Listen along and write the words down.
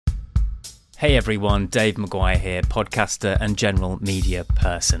Hey everyone, Dave Maguire here, podcaster and general media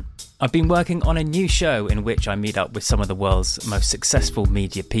person. I've been working on a new show in which I meet up with some of the world's most successful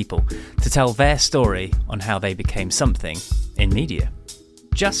media people to tell their story on how they became something in media.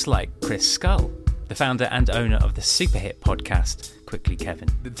 Just like Chris Scull, the founder and owner of the super hit podcast, Quickly Kevin.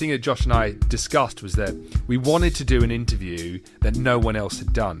 The thing that Josh and I discussed was that we wanted to do an interview that no one else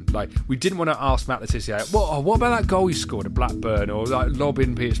had done. Like, we didn't want to ask Matt Le Tissier, what about that goal you scored at Blackburn, or like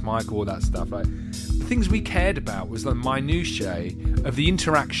lobbing Piers Michael, all that stuff. Like, the things we cared about was the minutiae of the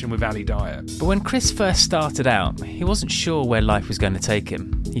interaction with Ali Dyer. But when Chris first started out, he wasn't sure where life was going to take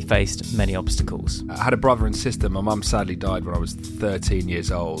him. He faced many obstacles. I had a brother and sister. My mum sadly died when I was 13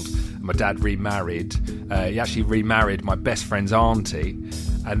 years old. My dad remarried. He actually remarried my best friend's auntie,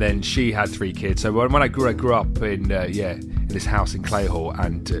 and then she had 3 kids. So when I grew up in this house in Clayhall,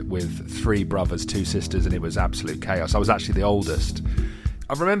 and with 3 brothers, 2 sisters, and it was absolute chaos. I was actually the oldest.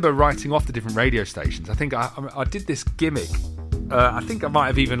 I remember writing off the different radio stations. I think I did this gimmick. I think I might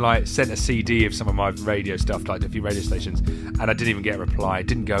have even sent a CD of some of my radio stuff to a few radio stations, and I didn't even get a reply. It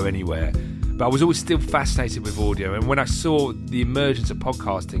didn't go anywhere. But I was always still fascinated with audio. And when I saw the emergence of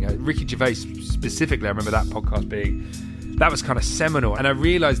podcasting, Ricky Gervais specifically, I remember that podcast that was kind of seminal. And I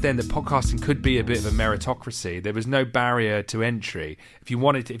realised then that podcasting could be a bit of a meritocracy. There was no barrier to entry. If you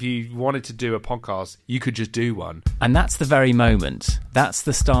wanted to do a podcast, you could just do one. And that's the very moment. That's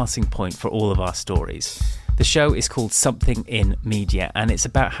the starting point for all of our stories. The show is called Something in Media, and it's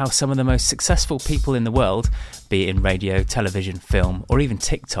about how some of the most successful people in the world, be it in radio, television, film, or even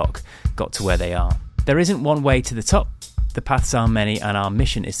TikTok, got to where they are. There isn't one way to the top. The paths are many, and our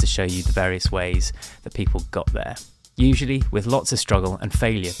mission is to show you the various ways that people got there. Usually with lots of struggle and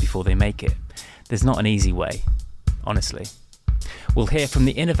failure before they make it. There's not an easy way, honestly. We'll hear from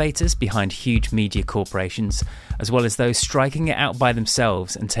the innovators behind huge media corporations, as well as those striking it out by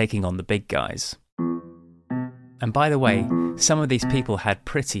themselves and taking on the big guys. And by the way, some of these people had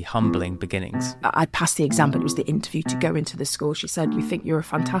pretty humbling beginnings. I'd passed the exam, but it was the interview to go into the school. She said, "You think you're a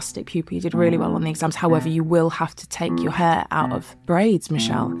fantastic pupil, you did really well on the exams. However, you will have to take your hair out of braids,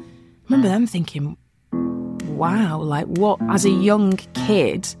 Michelle." I remember them thinking, wow, what, as a young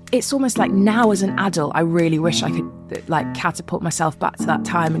kid, it's almost like now as an adult, I really wish I could catapult myself back to that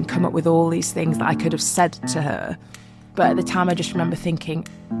time and come up with all these things that I could have said to her. But at the time, I just remember thinking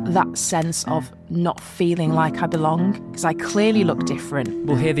that sense of not feeling like I belong, because I clearly look different.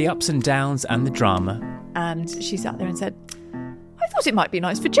 We'll hear the ups and downs and the drama. And she sat there and said, "I thought it might be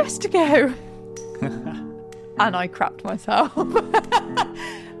nice for Jess to go." And I crapped myself.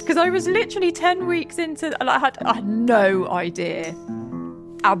 Because I was literally 10 weeks into... I had no idea.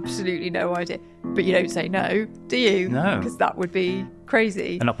 Absolutely no idea. But you don't say no, do you? No. Because that would be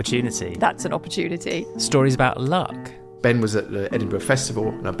crazy. An opportunity. That's an opportunity. Stories about luck. Ben was at the Edinburgh Festival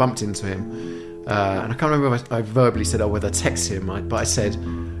and I bumped into him. And I can't remember if I verbally said, whether I texted him, but I said,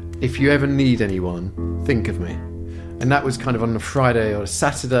 "If you ever need anyone, think of me." And that was kind of on a Friday or a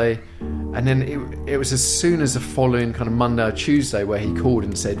Saturday. And then it was as soon as the following kind of Monday or Tuesday where he called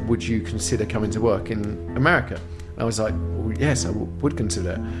and said, "Would you consider coming to work in America?" And I was like, well, yes, I would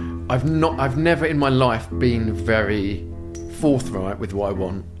consider it. I've never in my life been very forthright with what I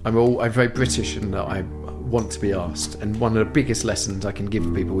want. I'm very British in that I want to be asked. And one of the biggest lessons I can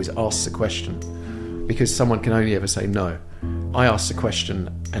give people is ask the question. Because someone can only ever say no. I asked the question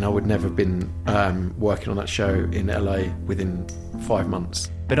and I would never have been working on that show in LA within 5 months.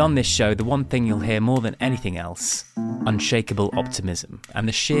 But on this show, the one thing you'll hear more than anything else, unshakable optimism and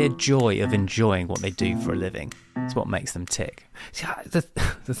the sheer joy of enjoying what they do for a living. It's what makes them tick. See,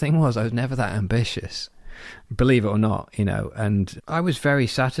 the thing was, I was never that ambitious, believe it or not, and I was very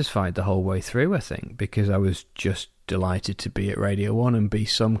satisfied the whole way through, I think, because I was just delighted to be at Radio 1 and be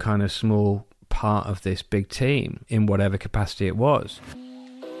some kind of small part of this big team in whatever capacity it was.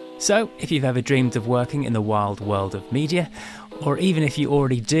 So, if you've ever dreamed of working in the wild world of media, or even if you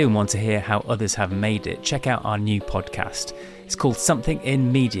already do and want to hear how others have made it, check out our new podcast. It's called Something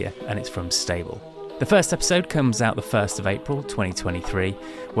in Media, and it's from Stable. The first episode comes out the 1st of April 2023,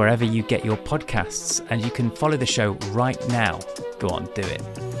 wherever you get your podcasts, and you can follow the show right now. Go on, do it.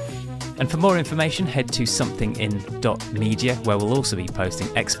 And for more information, head to somethingin.media, where we'll also be posting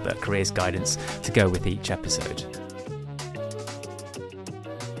expert careers guidance to go with each episode.